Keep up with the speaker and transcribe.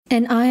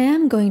And I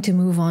am going to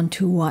move on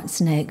to what's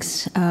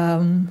next.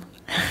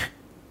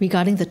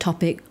 Regarding the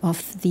topic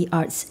of the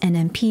Arts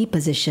NMP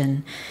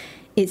position,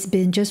 it's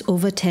been just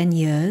over 10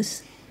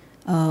 years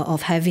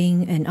of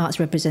having an arts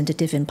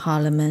representative in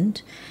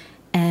Parliament.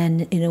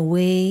 And in a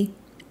way,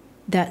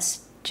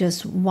 that's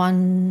just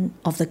one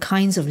of the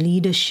kinds of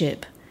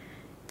leadership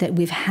that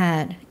we've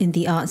had in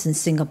the arts in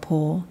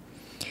Singapore.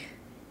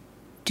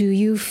 Do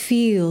you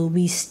feel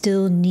we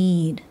still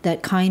need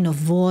that kind of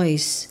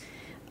voice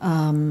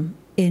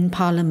in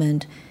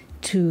Parliament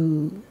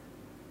to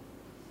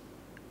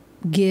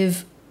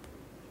give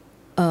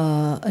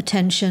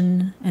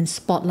attention and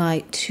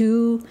spotlight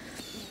to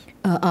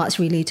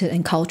arts-related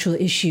and cultural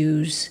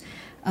issues,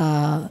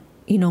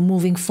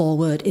 moving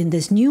forward in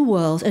this new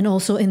world and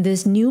also in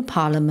this new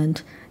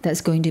Parliament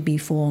that's going to be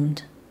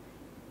formed?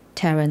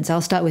 Terence,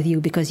 I'll start with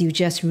you because you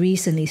just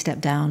recently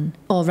stepped down,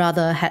 or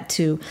rather had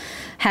to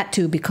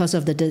because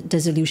of the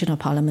dissolution of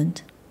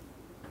Parliament.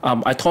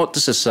 I thought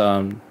this is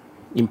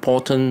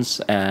important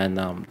and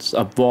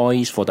a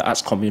voice for the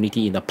arts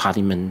community in the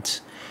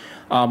Parliament.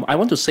 I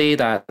want to say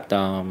that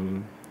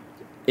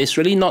it's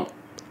really not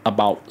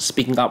about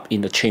speaking up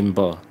in the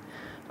chamber.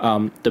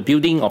 The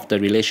building of the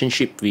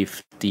relationship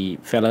with the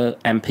fellow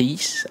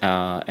MPs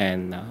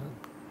and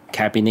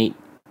cabinet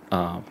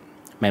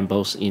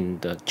members in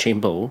the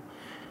chamber,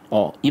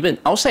 or even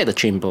outside the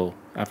chamber,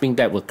 I think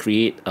that will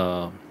create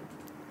a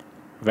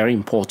very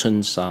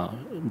important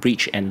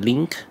bridge and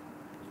link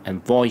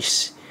and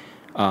voice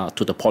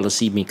to the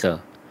policymaker.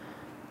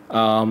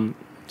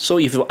 So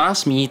if you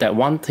ask me that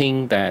one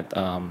thing that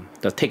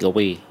the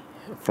takeaway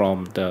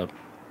from the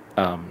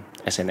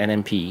as an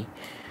NMP,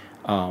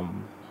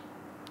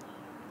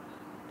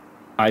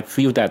 I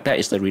feel that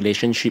is the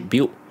relationship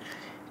built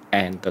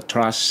and the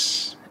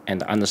trust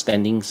and the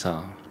understandings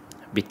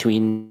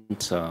between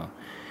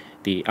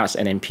the Arts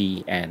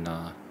NMP and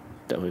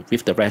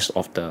with the rest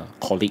of the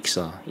colleagues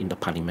in the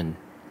Parliament.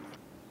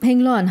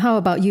 Heng Luan, how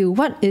about you?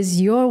 What is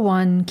your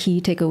one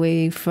key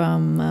takeaway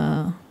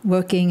from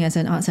working as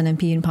an Arts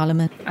NMP in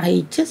Parliament?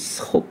 I just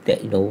hope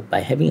that,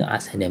 by having an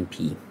Arts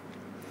NMP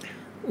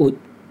would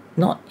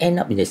not end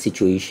up in a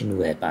situation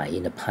whereby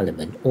in the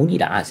Parliament, only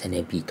the Arts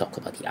NMP talk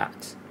about the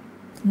arts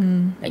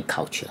and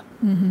culture.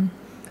 Mm-hmm.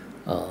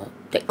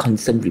 That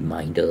constant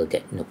reminder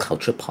that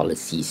cultural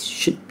policies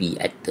should be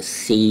at the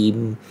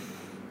same,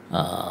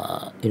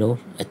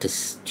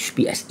 should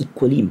be as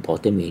equally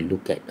important when you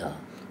look at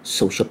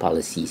social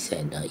policies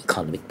and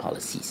economic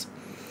policies,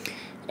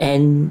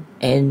 and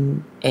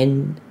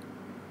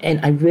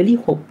I really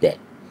hope that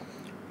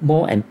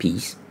more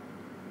MPs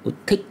would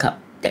take up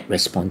that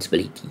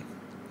responsibility,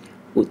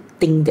 would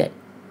think that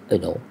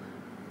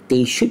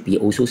they should be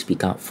also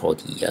speak out for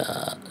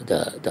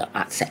the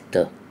art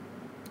sector,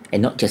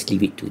 and not just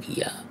leave it to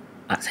the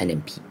Arts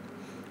NMP.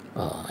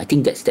 I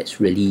think that's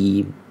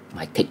really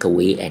my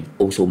takeaway and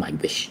also my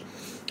wish,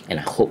 and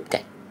I hope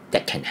that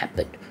can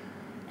happen.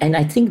 And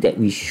I think that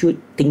we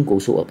should think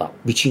also about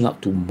reaching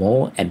out to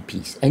more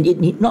MPs, and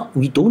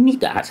we don't need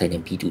the Arts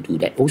NMP to do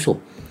that.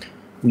 Also,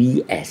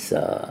 we as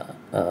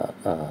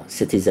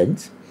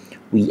citizens,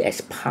 we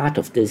as part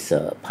of this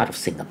part of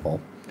Singapore,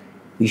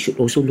 we should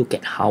also look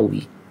at how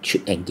we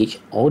should engage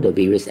all the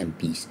various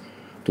MPs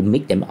to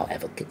make them our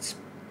advocates.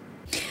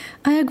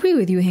 I agree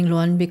with you, Heng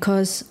Luan,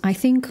 because I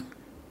think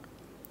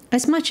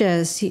as much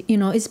as,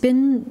 it's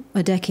been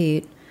a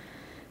decade,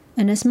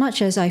 and as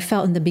much as I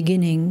felt in the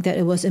beginning that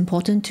it was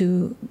important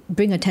to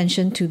bring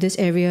attention to this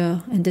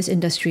area and this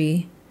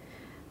industry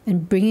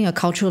and bringing a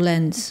cultural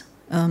lens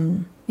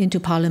into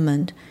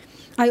Parliament,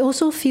 I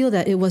also feel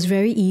that it was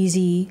very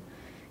easy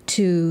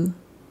to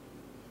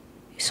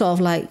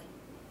sort of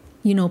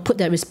put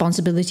that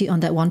responsibility on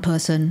that one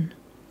person,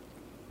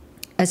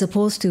 as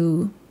opposed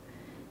to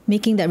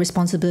making that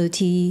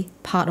responsibility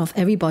part of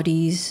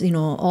everybody's,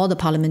 all the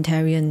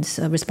parliamentarians'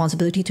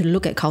 responsibility to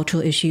look at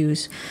cultural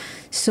issues.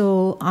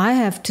 So I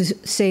have to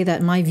say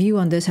that my view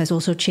on this has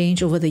also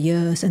changed over the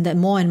years, and that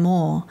more and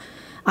more,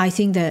 I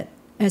think that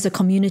as a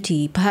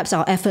community, perhaps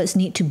our efforts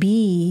need to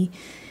be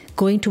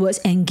going towards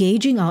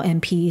engaging our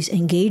MPs,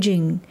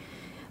 engaging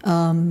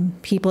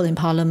people in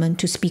Parliament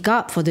to speak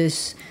up for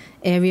this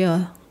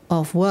area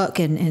of work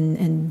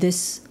and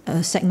this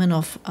segment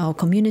of our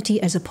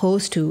community, as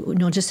opposed to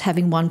just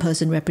having one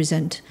person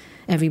represent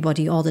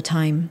everybody all the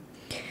time.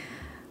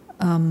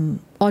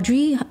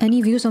 Audrey,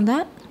 any views on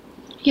that?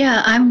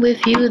 Yeah, I'm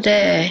with you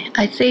there.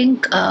 I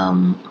think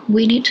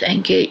we need to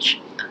engage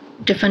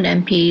different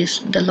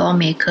MPs, the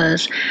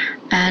lawmakers,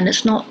 and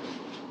it's not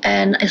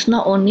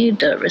only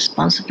the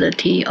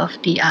responsibility of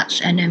the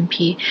Arts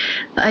NMP,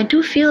 but I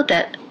do feel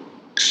that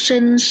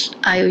since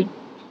I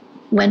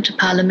went to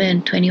Parliament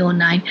in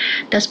 2009,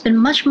 there's been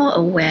much more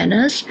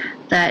awareness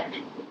that,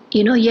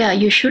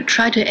 you should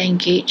try to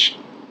engage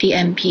the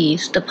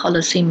MPs, the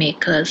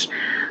policymakers.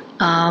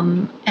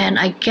 And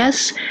I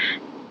guess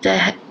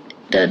the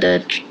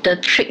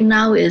trick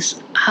now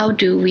is how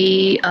do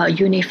we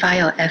unify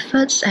our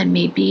efforts and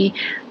maybe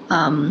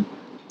and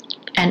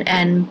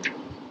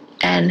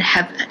and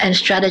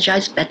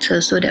strategize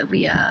better so that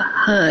we are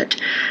heard.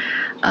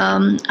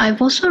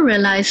 I've also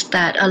realized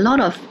that a lot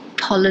of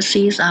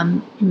policies are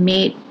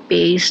made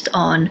based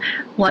on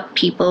what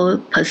people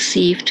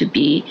perceive to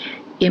be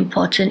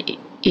important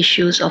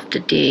issues of the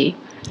day.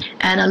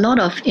 And a lot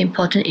of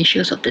important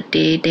issues of the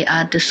day, they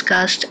are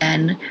discussed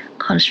and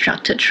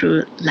constructed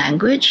through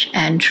language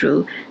and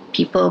through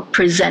people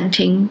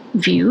presenting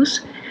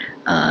views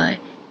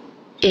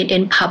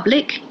in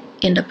public,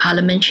 in the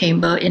parliament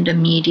chamber, in the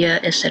media,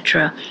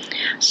 etc.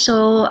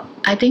 So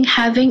I think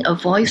having a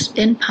voice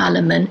in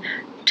parliament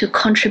to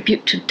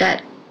contribute to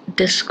that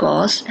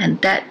discourse and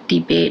that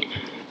debate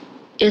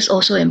is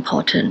also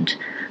important.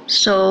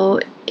 So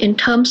in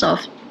terms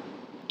of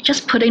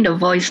just putting the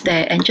voice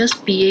there and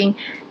just being,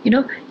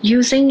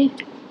 using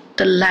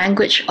the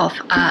language of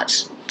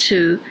arts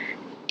to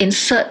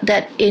insert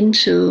that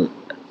into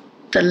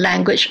the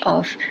language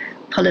of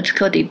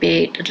political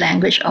debate, the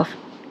language of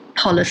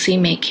policy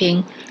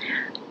making,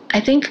 I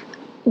think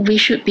we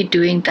should be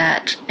doing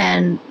that.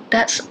 And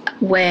that's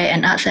where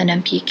an arts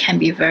NMP can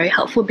be very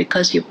helpful,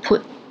 because you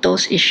put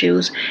those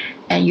issues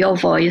and your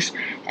voice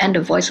and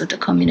the voice of the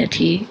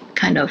community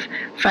kind of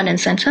front and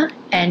center,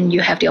 and you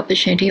have the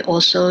opportunity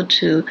also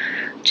to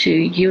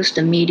use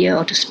the media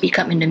or to speak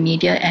up in the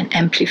media and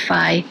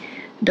amplify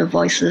the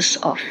voices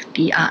of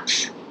the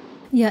arts.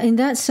 Yeah, in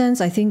that sense,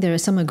 I think there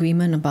is some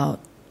agreement about,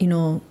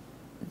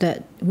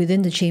 that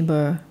within the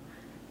chamber,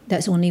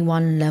 that's only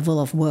one level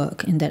of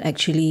work, and that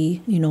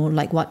actually,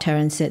 like what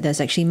Terence said,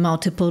 there's actually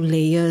multiple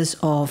layers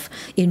of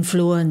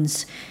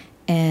influence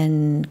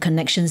and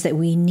connections that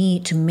we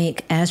need to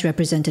make as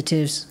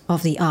representatives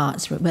of the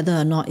arts, whether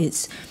or not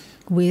it's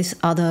with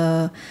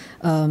other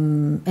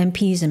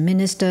MPs and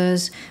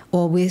ministers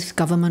or with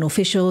government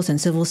officials and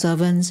civil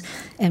servants.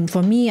 And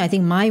for me, I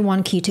think my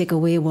one key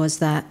takeaway was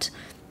that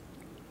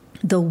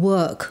the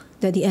work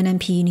that the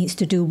NMP needs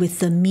to do with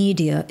the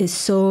media is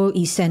so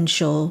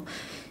essential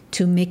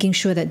to making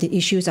sure that the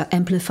issues are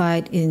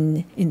amplified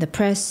in the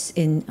press,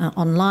 in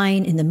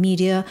online, in the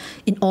media,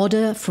 in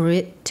order for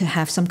it to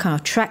have some kind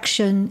of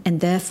traction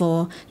and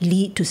therefore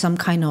lead to some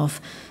kind of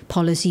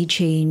policy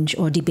change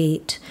or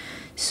debate.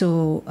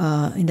 So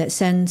in that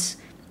sense,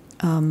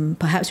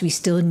 perhaps we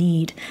still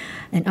need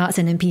an arts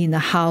NMP in the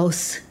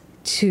House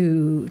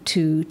to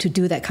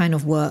do that kind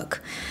of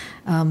work.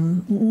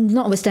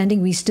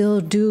 Notwithstanding, we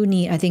still do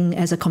need, I think,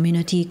 as a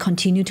community,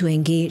 continue to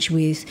engage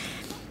with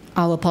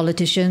our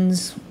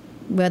politicians,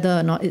 whether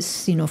or not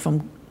it's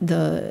from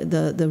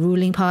the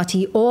ruling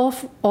party or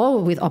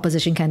with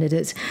opposition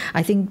candidates.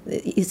 I think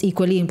it's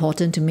equally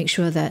important to make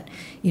sure that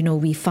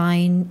we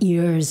find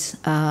ears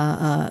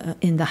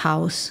in the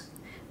House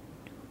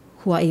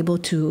who are able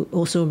to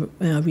also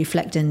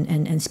reflect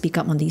and speak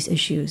up on these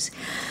issues.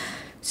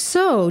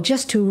 So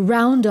just to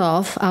round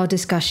off our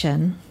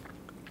discussion,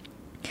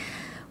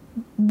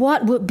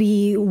 what would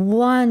be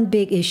one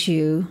big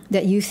issue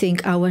that you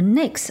think our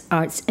next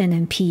Arts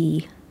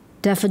NMP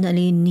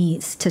definitely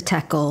needs to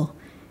tackle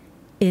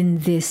in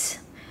this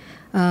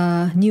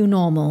new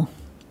normal?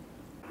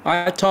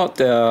 I thought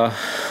the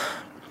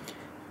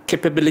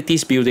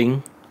capabilities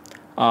building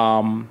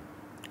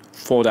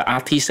for the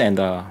artists and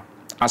the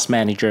arts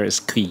manager is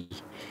key.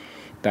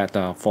 That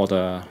for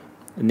the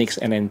next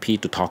NMP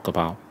to talk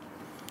about.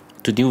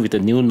 To deal with the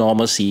new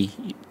normalcy,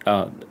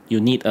 you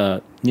need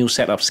a new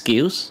set of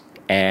skills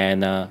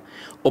and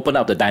open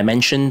up the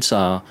dimensions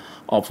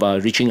of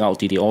reaching out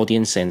to the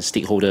audience and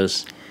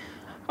stakeholders.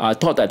 I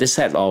thought that this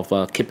set of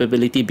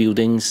capability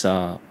buildings,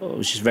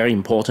 which is very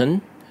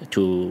important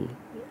to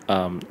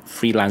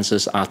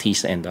freelancers,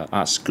 artists, and the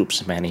arts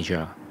groups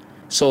manager.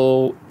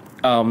 So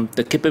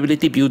the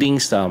capability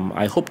buildings,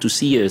 I hope to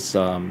see is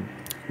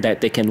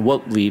that they can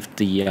work with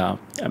the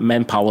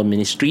Manpower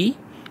Ministry,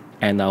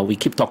 and we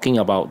keep talking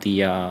about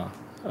the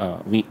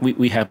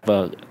we have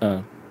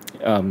the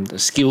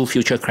skill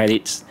future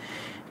credits,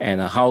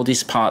 and how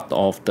this part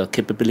of the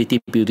capability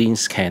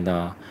buildings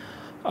can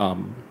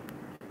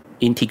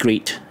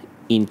integrate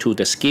into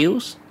the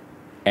skills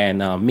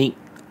and make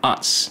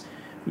arts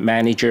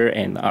manager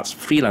and arts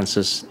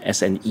freelancers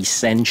as an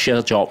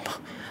essential job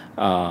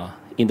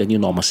in the new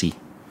normalcy.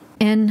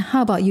 And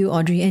how about you,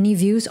 Audrey? Any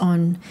views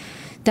on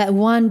that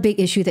one big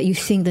issue that you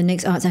think the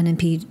next Arts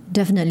NMP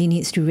definitely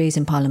needs to raise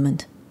in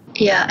Parliament?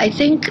 Yeah, I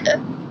think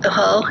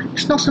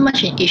it's not so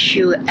much an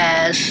issue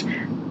as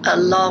a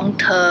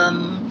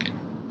long-term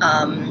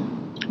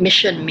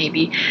mission,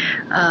 maybe,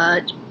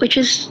 which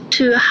is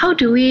to how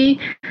do we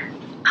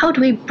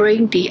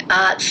bring the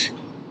arts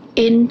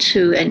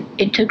into and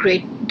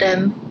integrate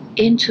them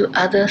into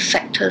other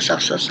sectors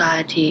of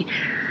society?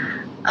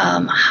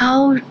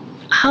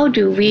 How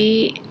do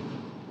we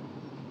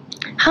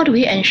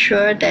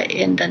ensure that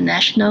in the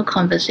national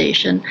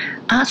conversation,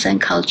 arts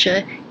and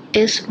culture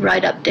is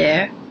right up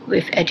there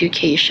with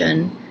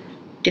education,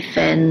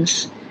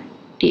 defense,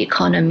 the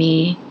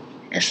economy,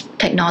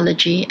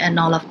 technology, and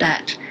all of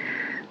that?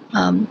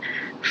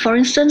 For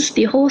instance,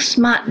 the whole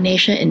Smart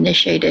Nation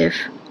initiative,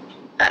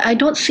 I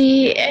don't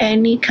see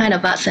any kind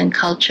of arts and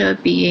culture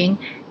being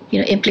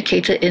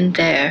implicated in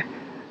there,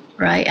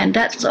 right? And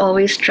that's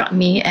always struck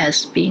me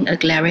as being a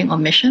glaring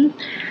omission.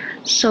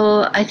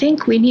 So I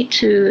think we need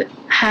to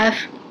have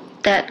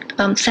that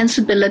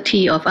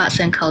sensibility of arts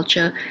and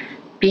culture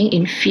being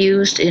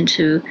infused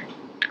into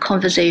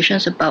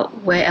conversations about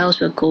where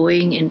else we're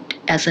going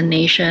as a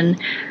nation,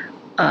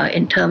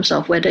 in terms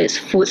of whether it's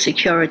food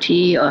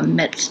security or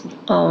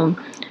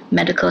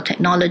medical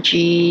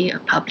technology,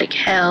 public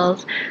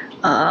health,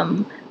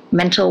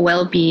 mental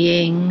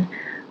well-being,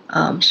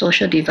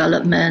 social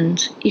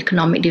development,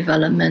 economic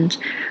development.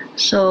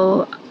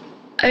 So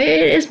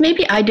it's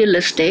maybe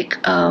idealistic,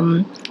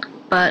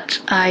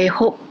 but I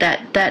hope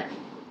that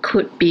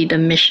could be the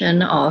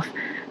mission of,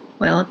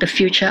 the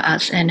future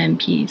arts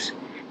NMPs.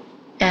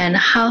 And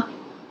how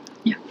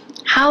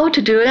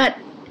to do that?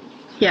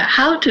 Yeah,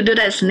 how to do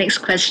that is the next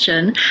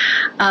question.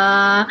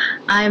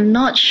 I'm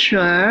not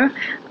sure.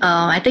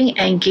 I think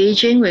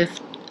engaging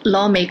with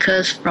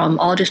lawmakers from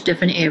all these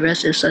different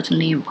areas is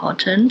certainly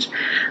important.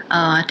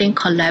 I think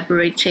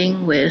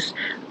collaborating with,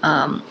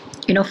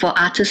 for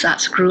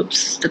arts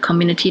groups, the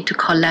community to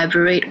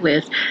collaborate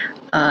with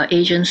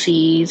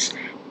agencies,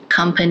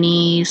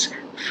 companies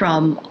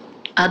from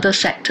other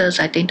sectors,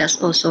 I think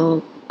that's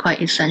also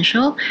quite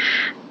essential.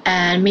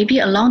 And maybe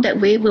along that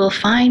way, we'll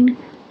find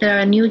there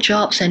are new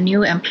jobs and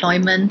new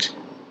employment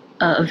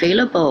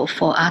available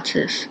for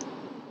artists.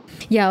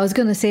 Yeah, I was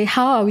going to say,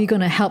 how are we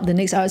going to help the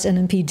next Arts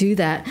NMP do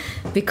that?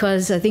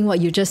 Because I think what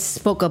you just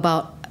spoke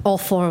about, all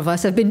four of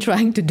us have been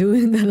trying to do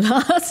in the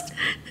last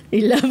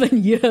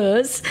 11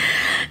 years.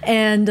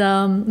 And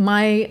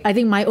I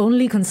think my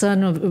only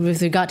concern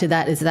with regard to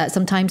that is that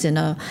sometimes in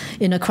a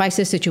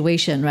crisis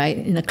situation, right,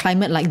 in a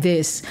climate like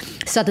this,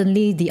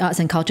 suddenly the arts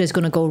and culture is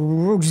going to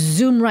go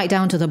zoom right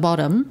down to the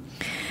bottom.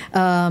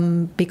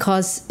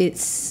 Because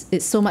it's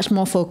so much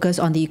more focused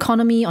on the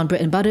economy, on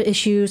bread and butter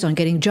issues, on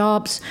getting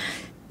jobs,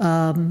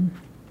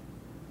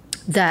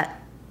 that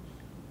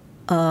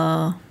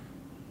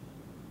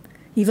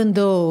even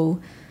though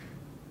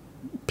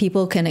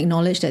people can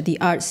acknowledge that the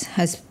arts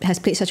has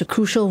played such a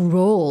crucial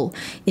role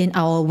in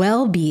our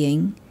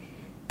well-being,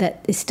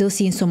 that is still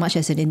seen so much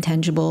as an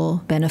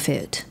intangible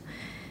benefit.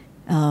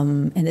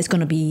 And it's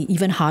going to be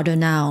even harder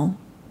now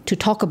to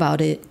talk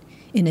about it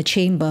in a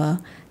chamber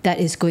that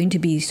is going to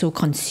be so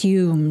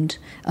consumed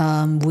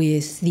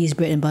with these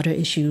bread and butter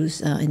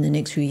issues in the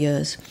next few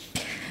years.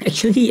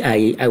 Actually,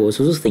 I was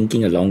also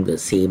thinking along the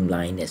same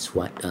line as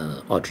what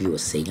Audrey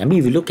was saying. I mean,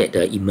 if you look at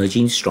the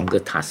Emerging Stronger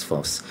Task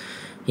Force,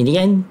 in the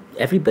end,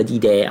 everybody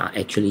there are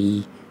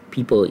actually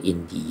people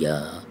in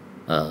the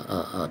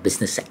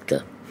business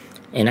sector.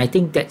 And I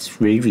think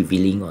that's really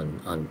revealing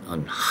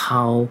on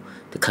how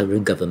the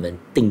current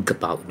government think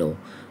about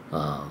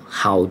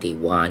how they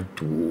want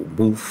to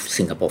move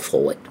Singapore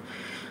forward.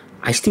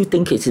 I still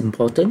think it's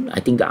important.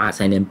 I think the Arts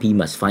NMP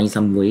must find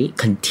some way,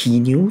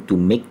 continue to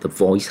make the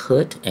voice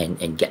heard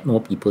and get more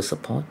people's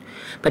support.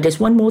 But there's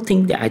one more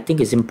thing that I think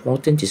is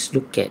important, is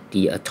look at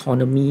the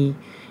autonomy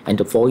and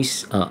the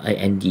voice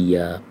and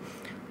the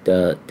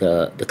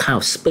kind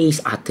of space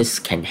artists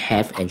can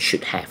have and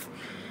should have,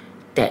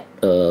 that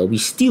we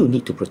still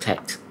need to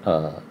protect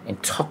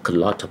and talk a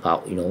lot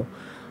about,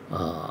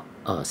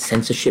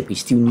 censorship. We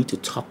still need to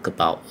talk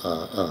about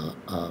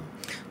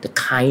the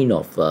kind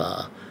of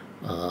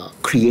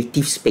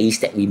creative space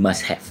that we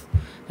must have.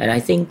 And I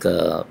think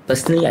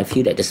personally, I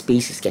feel that the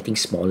space is getting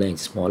smaller and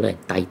smaller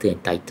and tighter.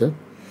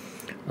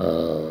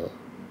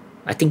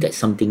 I think that's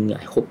something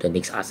I hope the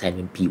next Arts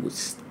NMP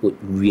would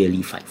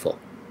really fight for.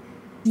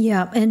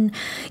 Yeah, and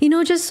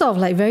just sort of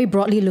like very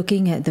broadly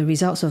looking at the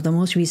results of the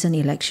most recent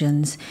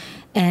elections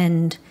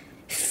and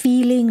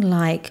feeling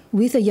like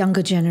with a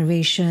younger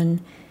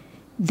generation,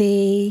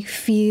 they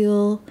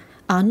feel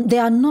they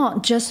are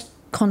not just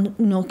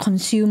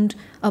consumed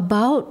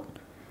about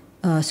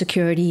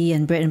security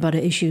and bread and butter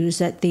issues,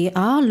 that they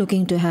are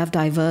looking to have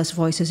diverse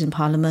voices in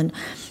Parliament.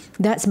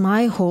 That's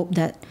my hope,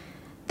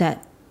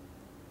 that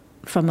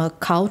from a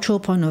cultural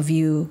point of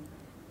view,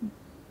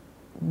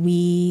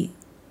 we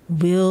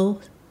will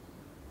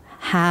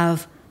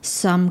have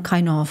some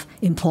kind of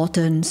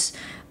importance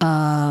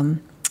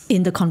in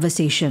the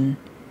conversation,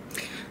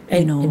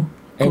 going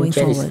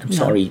Janice, forward. I'm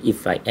sorry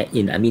if I add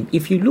in. I mean,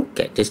 if you look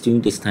at just during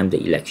this time, the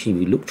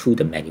election, you look through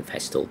the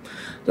manifesto.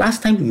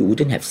 Last time, you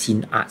wouldn't have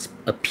seen arts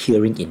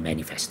appearing in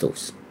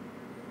manifestos.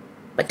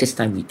 But this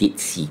time, we did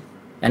see.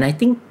 And I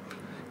think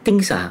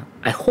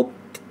I hope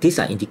these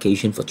are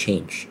indication for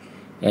change.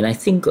 And I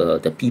think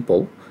the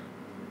people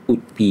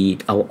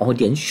our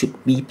audience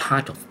should be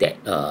part of that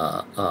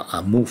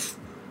move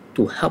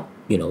to help,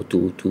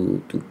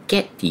 to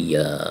get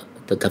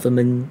the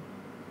government,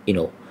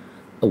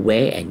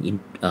 aware and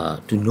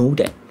to know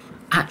that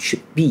art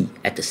should be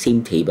at the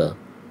same table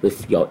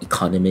with your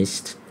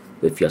economists,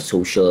 with your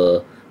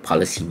social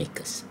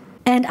policymakers.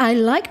 And I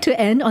like to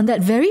end on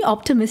that very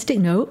optimistic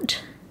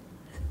note.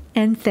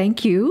 And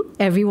thank you,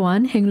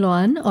 everyone, Heng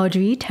Luan,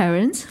 Audrey,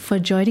 Terence, for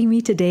joining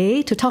me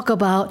today to talk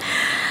about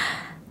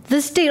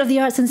the state of the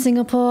arts in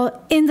Singapore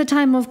in the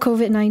time of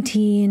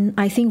COVID-19.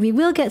 I think we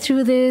will get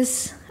through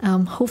this,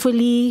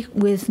 hopefully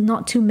with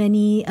not too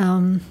many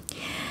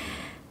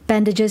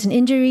bandages and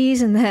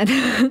injuries, and that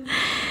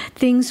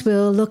things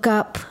will look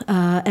up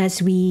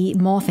as we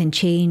morph and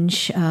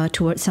change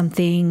towards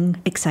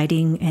something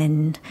exciting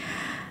and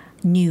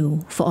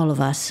new for all of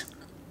us.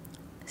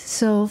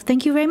 So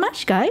thank you very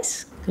much,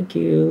 guys. Thank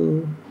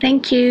you.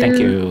 Thank you. Thank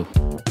you.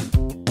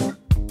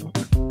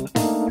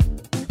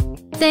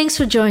 Thanks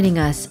for joining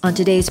us on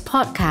today's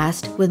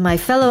podcast with my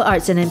fellow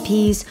Arts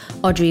NMPs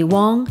Audrey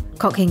Wong,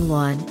 Kok Heng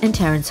Luan, and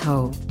Terence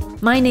Ho.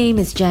 My name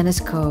is Janice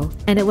Koh,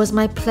 and it was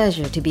my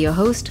pleasure to be your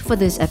host for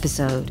this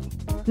episode.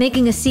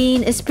 Making a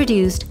Scene is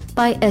produced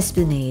by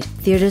Esplanade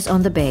Theatres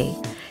on the Bay,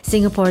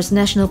 Singapore's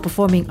National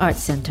Performing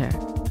Arts Centre.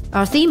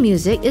 Our theme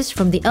music is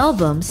from the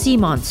album Sea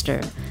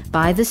Monster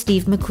by the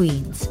Steve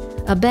McQueens,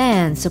 a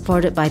band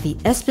supported by the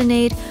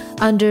Esplanade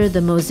under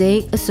the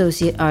Mosaic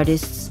Associate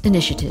Artists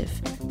Initiative.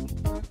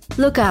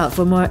 Look out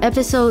for more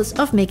episodes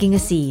of Making a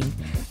Scene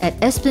at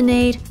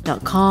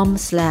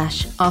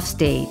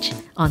esplanade.com/offstage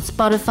on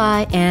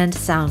Spotify and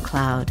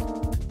SoundCloud.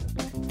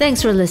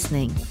 Thanks for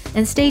listening,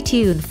 and stay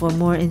tuned for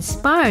more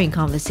inspiring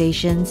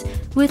conversations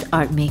with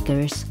art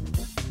makers.